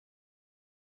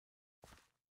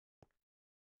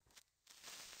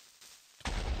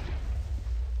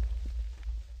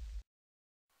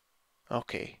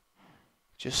Okay,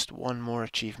 just one more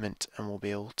achievement and we'll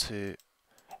be able to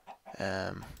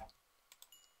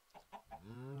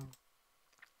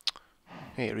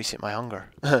hey, reset my hunger.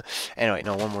 Anyway,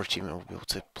 no, one more achievement, we'll be able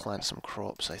to plant some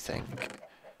crops, I think.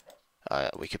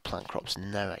 We could plant crops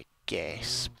now, I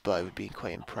guess, but it would be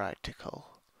quite impractical.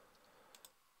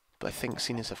 But I think,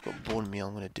 seeing as I've got bone meal,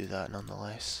 I'm going to do that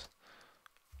nonetheless.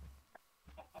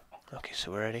 Okay,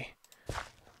 so we're ready.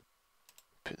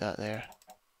 Put that there.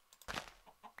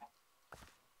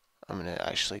 I'm going to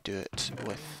actually do it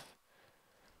with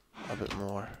a bit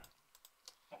more.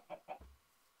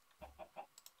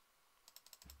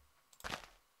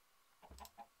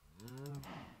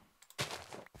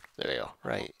 There we go,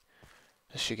 right.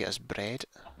 This should get us bread,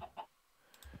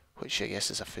 which I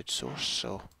guess is a food source,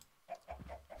 so...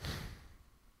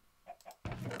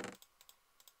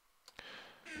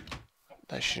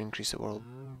 that should increase the world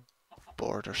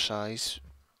border size.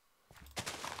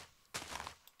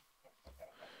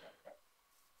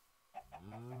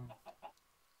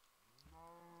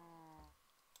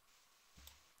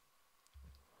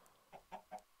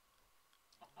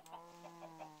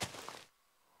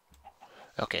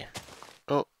 Okay.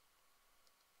 Oh.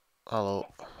 Hello.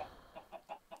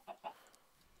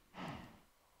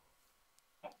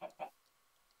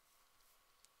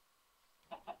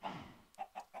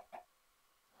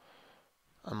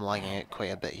 I'm lagging out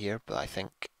quite a bit here, but I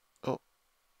think... oh.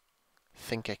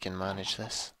 think I can manage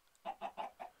this.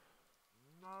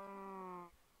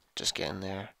 Just getting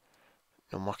there.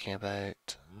 No mucking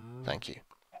about. Thank you.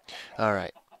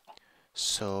 Alright.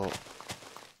 So...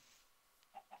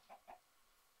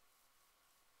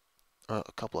 oh,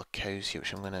 a couple of cows here,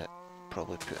 which I'm going to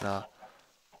probably put in a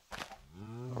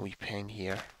wee pen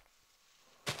here.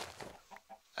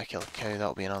 I kill a cow,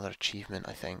 that'll be another achievement,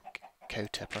 I think. Cow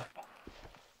tipper.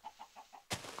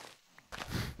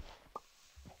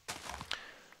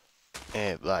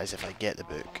 That is if I get the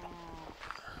book.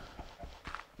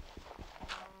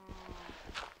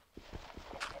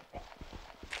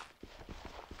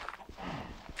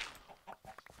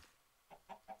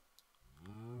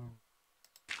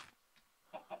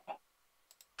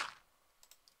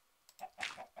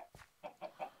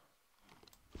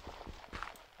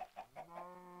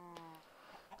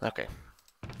 Okay.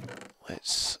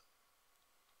 Let's...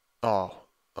 oh,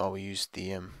 we used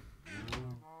the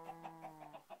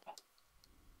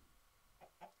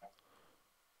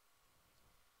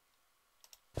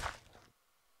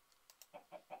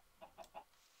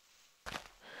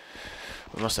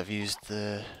we must have used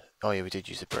the... oh yeah, we did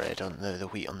use the bread on the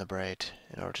wheat on the bread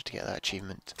in order to get that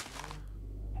achievement.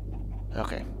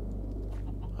 Okay.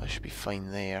 I should be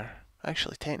fine there.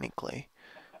 Actually, technically,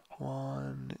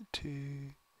 1,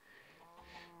 2...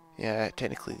 yeah,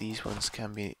 technically these ones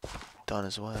can be done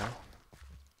as well.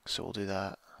 So we'll do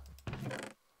that.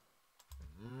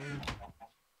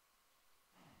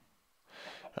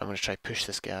 I'm going to try push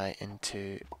this guy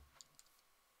into...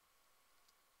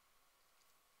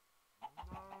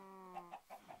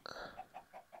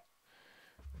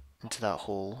 that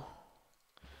hole,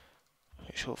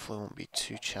 which hopefully won't be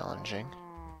too challenging.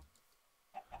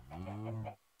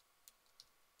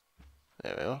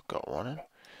 There we go, got one in.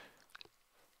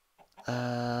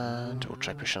 And we'll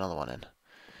try push another one in.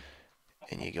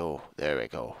 In you go, there we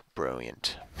go,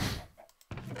 brilliant.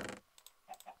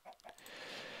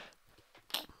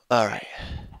 Alright,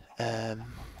 I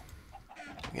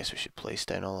guess we should place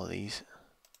down all of these.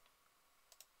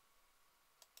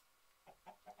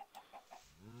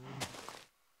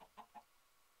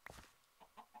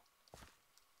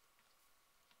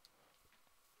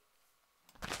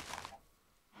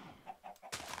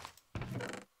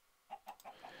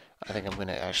 I think I'm going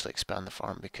to actually expand the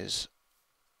farm because,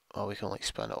 well, we can only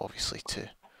expand it obviously to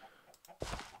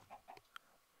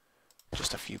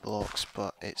just a few blocks,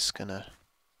 but it's gonna...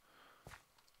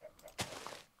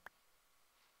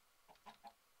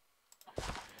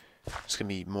 it's gonna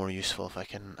be more useful if I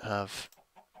can have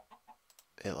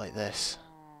it like this.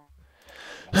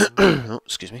 Oh,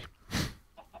 excuse me.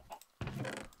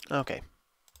 Okay.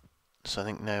 So I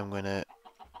think now I'm gonna...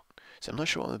 so I'm not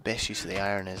sure what the best use of the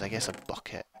iron is. I guess a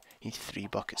bucket. You need 3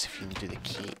 buckets if you can do the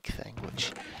cake thing,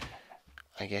 which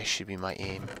I guess should be my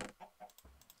aim.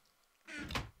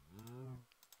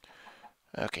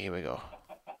 Okay, here we go.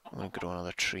 I'm gonna grow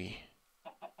another tree.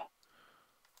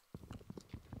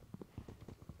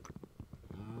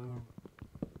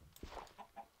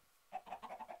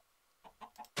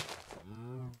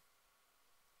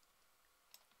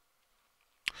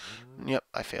 Yep,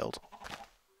 I failed.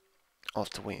 I'll have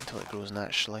to wait until it grows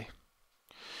naturally.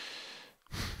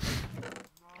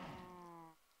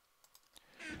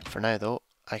 For now though,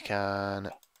 I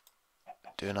can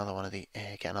do another one of the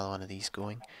get another one of these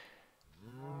going,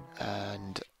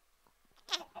 and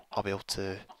I'll be able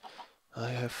to.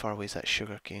 How far away is that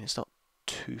sugar cane? It's not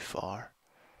too far.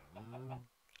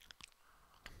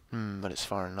 But it's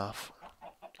far enough.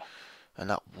 And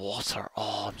that water.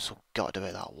 Oh, I'm so gutted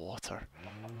about that water.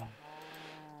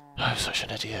 I'm such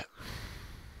an idiot.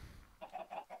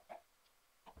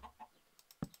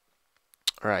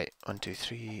 Right, 1, 2,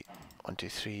 3, 1, 2,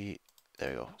 3. There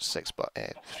we go.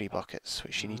 3 buckets,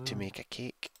 which you need to make a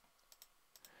cake.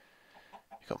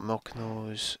 You've got milk in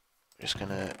those. We're just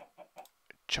gonna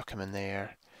chuck them in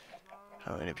there.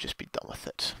 I'm gonna just be done with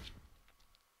it.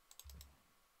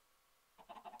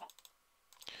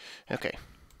 Okay.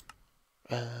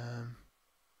 Now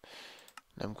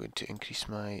I'm going to increase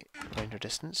my render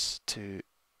distance to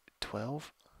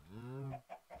 12.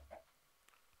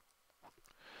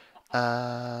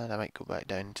 And I might go back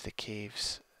down to the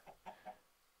caves.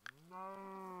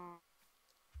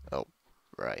 Oh,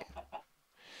 right.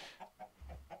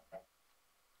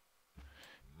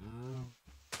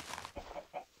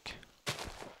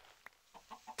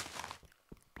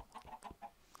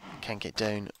 Can't get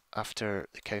down after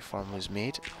the cow farm was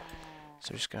made,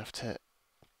 so we're just going to have to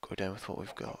go down with what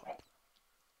we've got.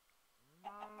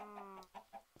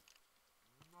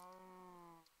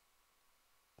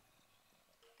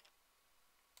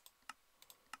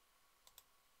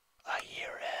 I hear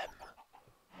him.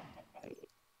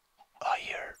 I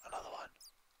hear another one.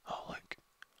 Oh, look.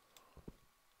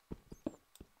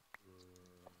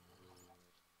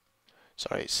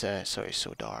 Sorry, it's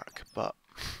so dark, but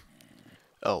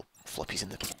oh, Flippy's in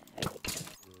the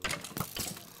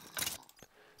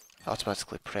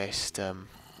automatically pressed.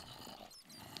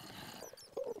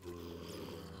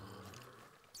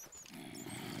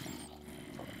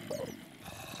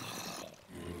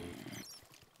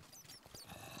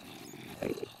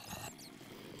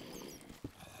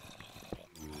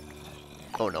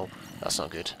 Oh no, that's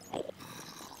not good.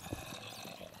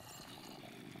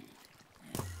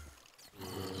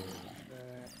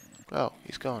 Oh,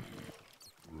 he's gone.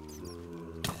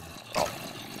 Oh.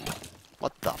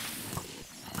 What the f...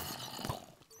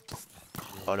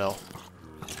 Oh no.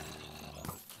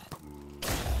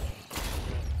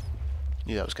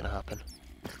 Knew that was gonna happen.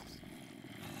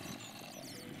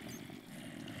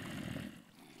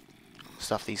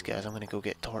 Stuff these guys, I'm gonna go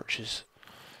get torches.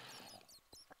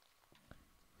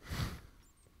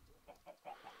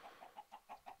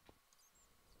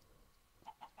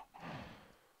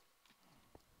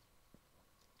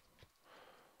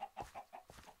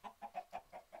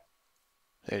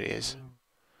 There he is.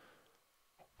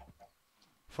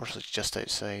 Fortunately, just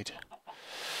outside.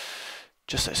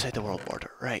 Just outside the world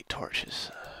border. Right, torches.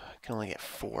 I can only get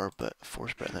 4, but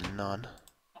 4's better than none.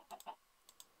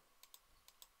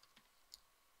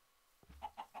 Got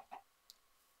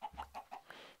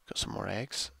some more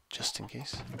eggs, just in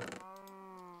case.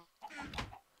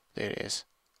 There it is.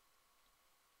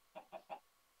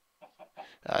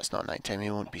 It's not night time, he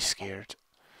won't be scared.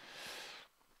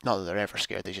 Not that they're ever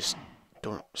scared, they just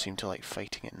don't seem to like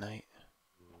fighting at night.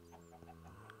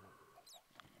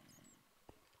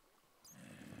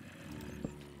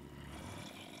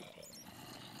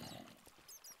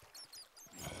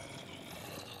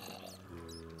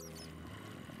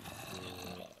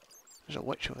 There's a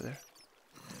witch over there.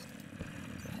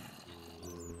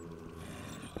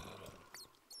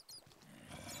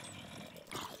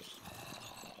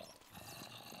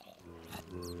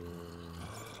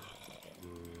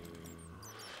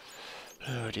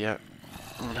 Oh dear,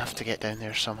 I'm gonna have to get down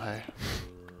there somehow.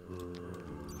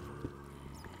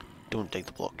 Don't dig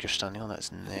the block you're standing on,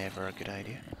 that's never a good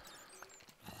idea.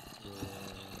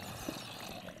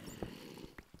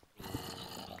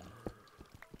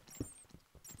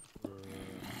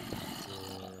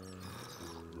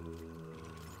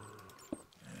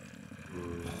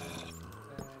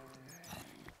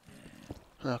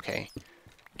 Okay,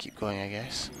 keep going I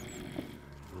guess.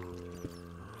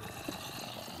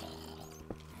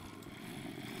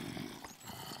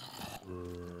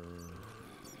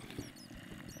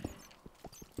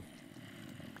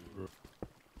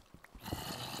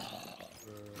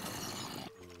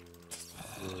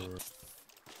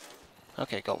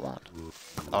 Okay, got one.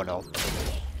 Oh no.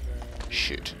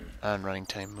 Shoot. And running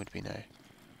time would be now.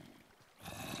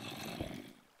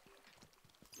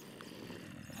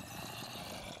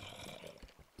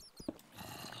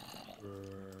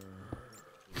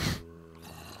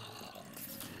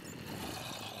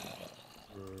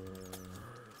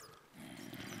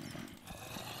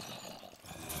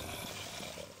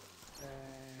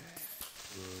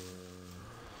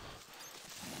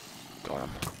 Got him.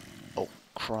 Oh,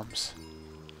 crumbs.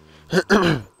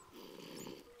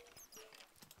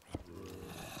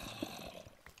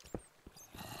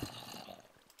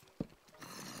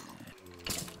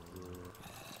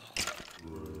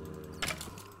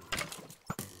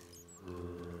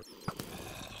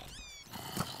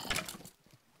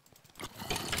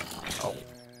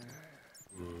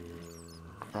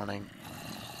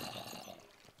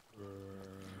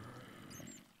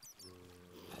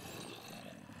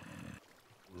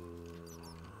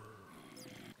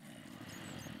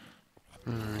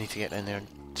 to get in there and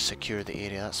secure the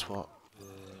area. That's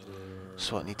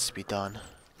what needs to be done.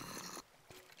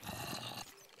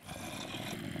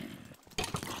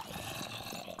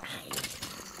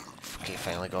 Okay,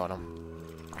 finally got him.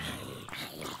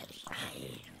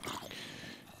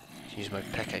 Use my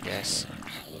pick, I guess.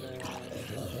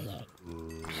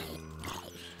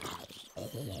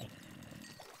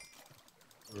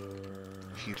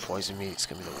 If you poison me, it's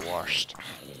gonna be the worst.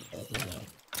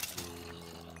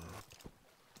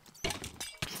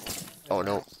 Oh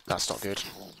no, that's not good.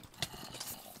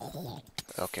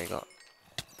 Okay, got.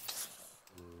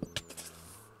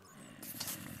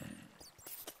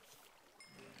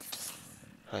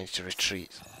 I need to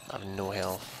retreat. I have no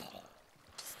health.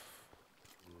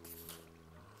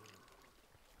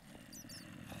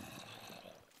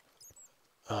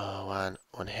 Oh man,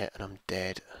 one hit and I'm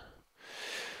dead.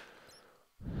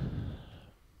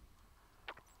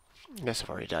 I guess I've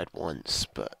already died once,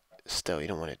 but still, you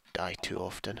don't want to die too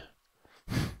often.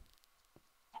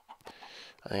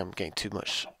 I think I'm getting too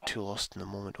lost in the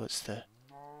moment. What's the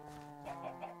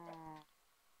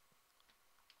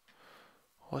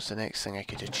next thing I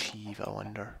could achieve, I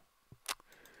wonder?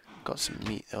 Got some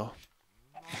meat though.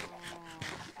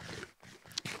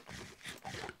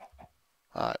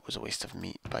 Ah, it was a waste of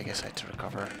meat, but I guess I had to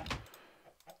recover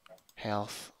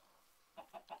health.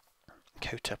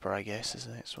 Cow tipper, I guess, is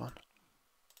the next one.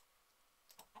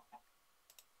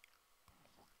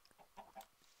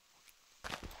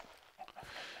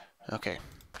 Okay.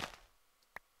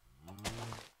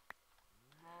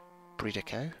 Breed a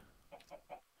cow.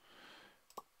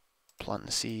 Plant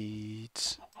the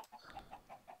seeds.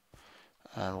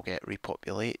 And we'll get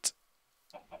repopulate,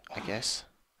 I guess.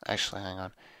 Actually, hang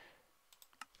on.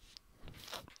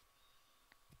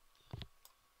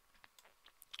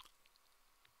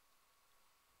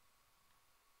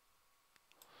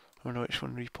 I don't know which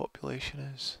one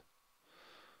repopulation is.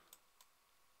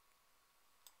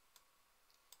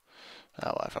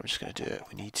 Oh, well, if I'm just going to do it,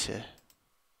 we need to...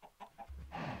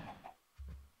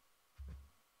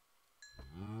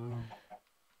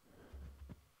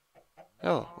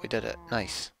 Oh, we did it.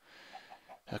 Nice.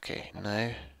 Okay,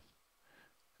 now...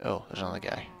 Oh, there's another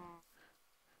guy.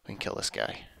 We can kill this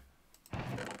guy.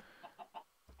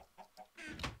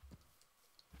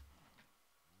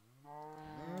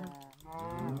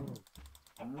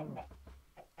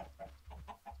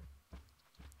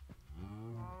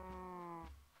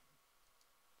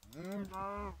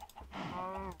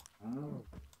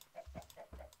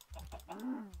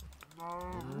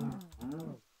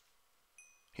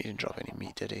 He didn't drop any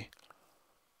meat, did he?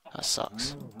 That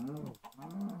sucks.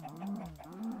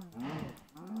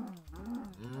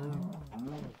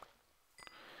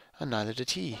 And neither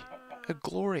did he. How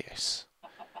glorious.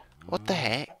 What the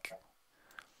heck?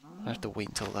 I have to wait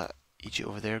until that Egypt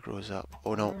over there grows up.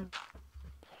 Oh no.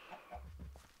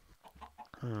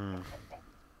 I'm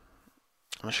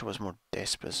not sure what's more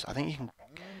desperate. I think you can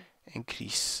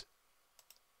increase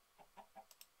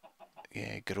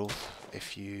growth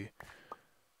if you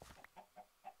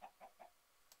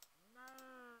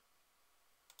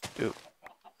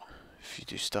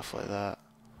do stuff like that.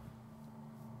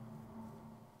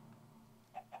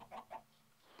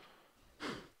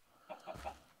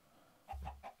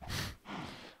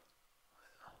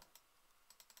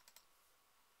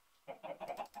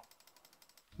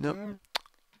 Nope,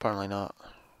 apparently not.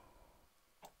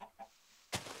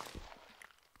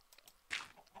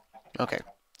 Okay.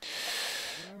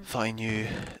 Thought I knew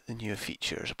the newer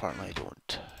features, apparently I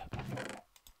don't.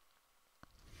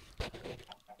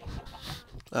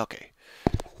 Okay.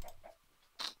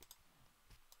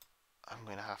 I'm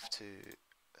going to have to,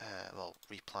 well,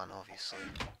 replan obviously,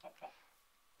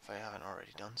 if I haven't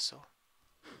already done so.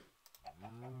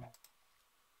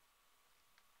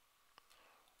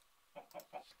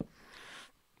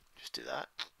 Just do that.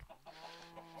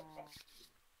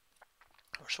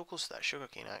 We're so close to that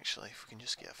sugarcane actually. If we can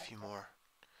just get a few more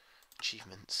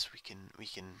achievements, we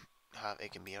can have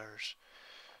it can be ours.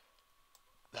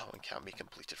 That one can't be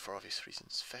completed for obvious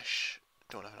reasons. Fish,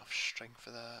 don't have enough string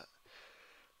for that.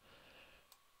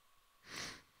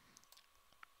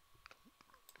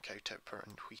 Cow tipper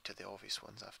and wheat are the obvious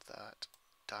ones after that.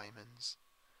 Diamonds.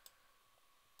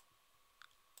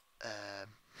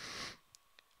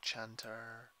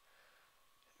 Chanter.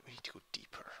 We need to go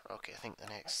deeper. Okay, I think the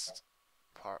next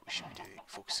part we should be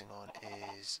focusing on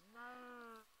is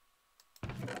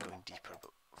going deeper,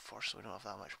 but unfortunately we don't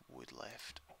have that much wood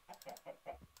left.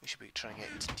 We should be trying to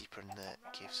get deeper in the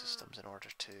cave systems in order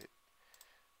to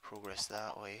progress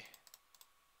that way.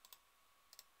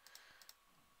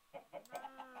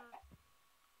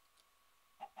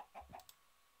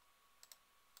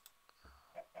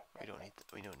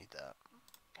 We don't need that.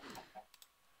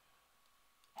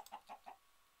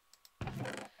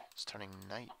 It's turning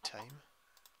night time.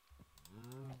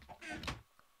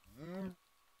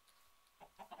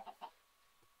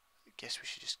 I guess we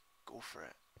should just go for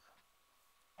it.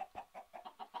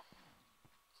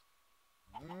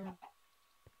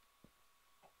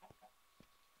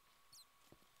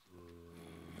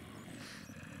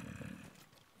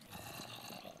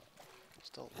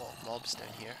 Still a lot of mobs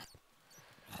down here.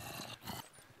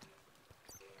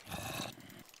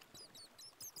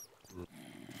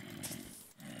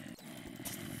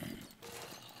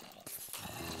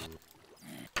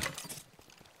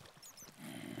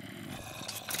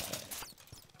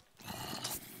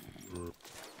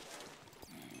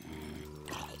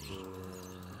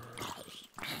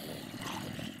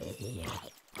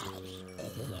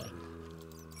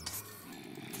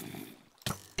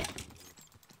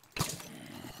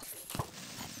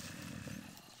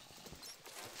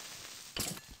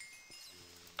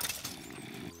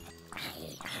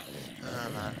 Ah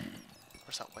man,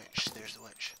 where's that witch? There's the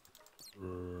witch.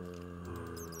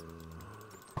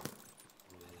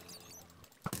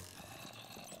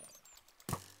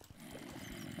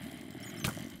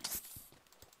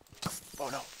 Oh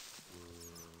no!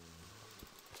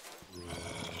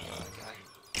 Okay.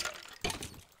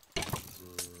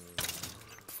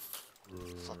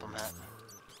 Flip him hat.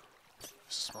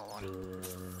 It's a small one.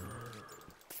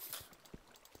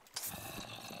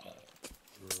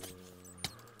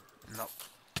 Nope.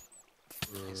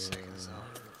 8 seconds though.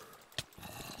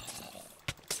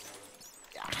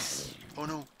 Yes! Oh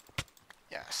no!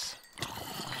 Yes.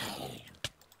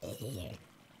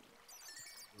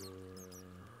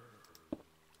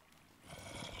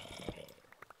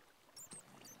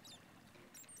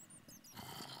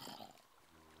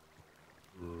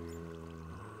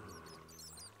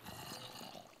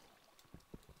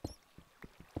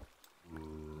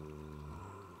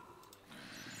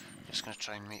 Just gonna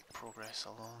try and make progress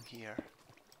along here.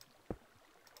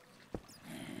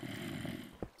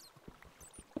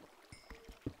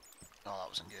 Oh, that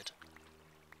wasn't good.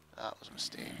 That was a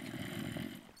mistake.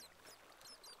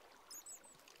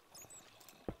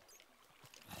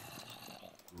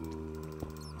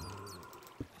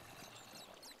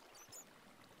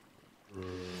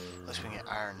 At least we can get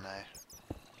iron now.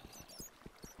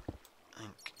 I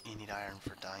think you need iron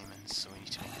for diamonds, so we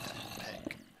need to make a diamond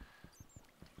pick.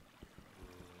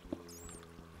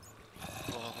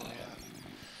 What level are we at?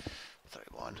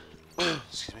 31.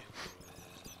 Excuse me.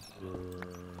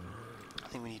 I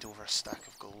think we need over a stack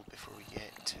of gold before we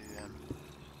get to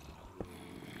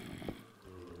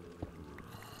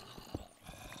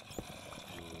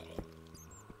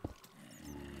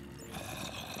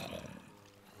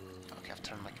okay, I've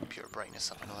turned my computer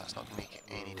brightness up. I know that's not going to make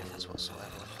any difference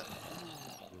whatsoever with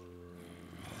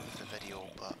the video,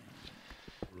 but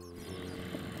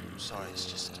sorry, it's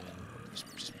just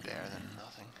better than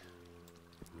nothing.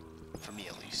 For me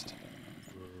at least.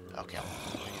 Okay, I'm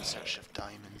going in search of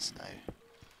diamonds now.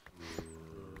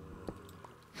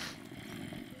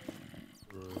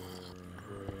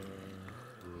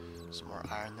 Some more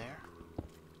iron there.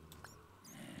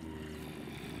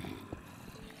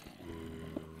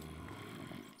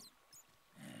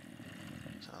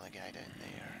 There's another guy down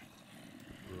there.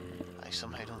 I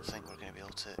somehow don't think we're going to be able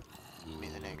to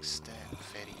make the next step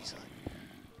very easily.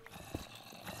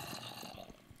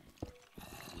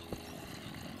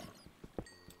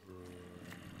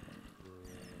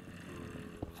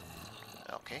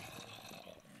 Okay.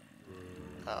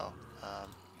 Uh oh.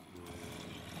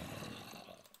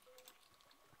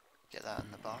 Get that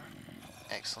in the bar.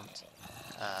 Excellent.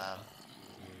 Oh.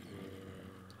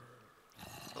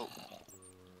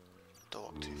 Don't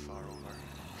walk too far over.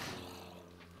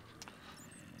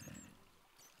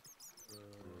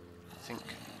 I think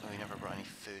we never brought any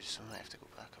food, so we might have to go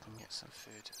back up and get some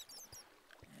food.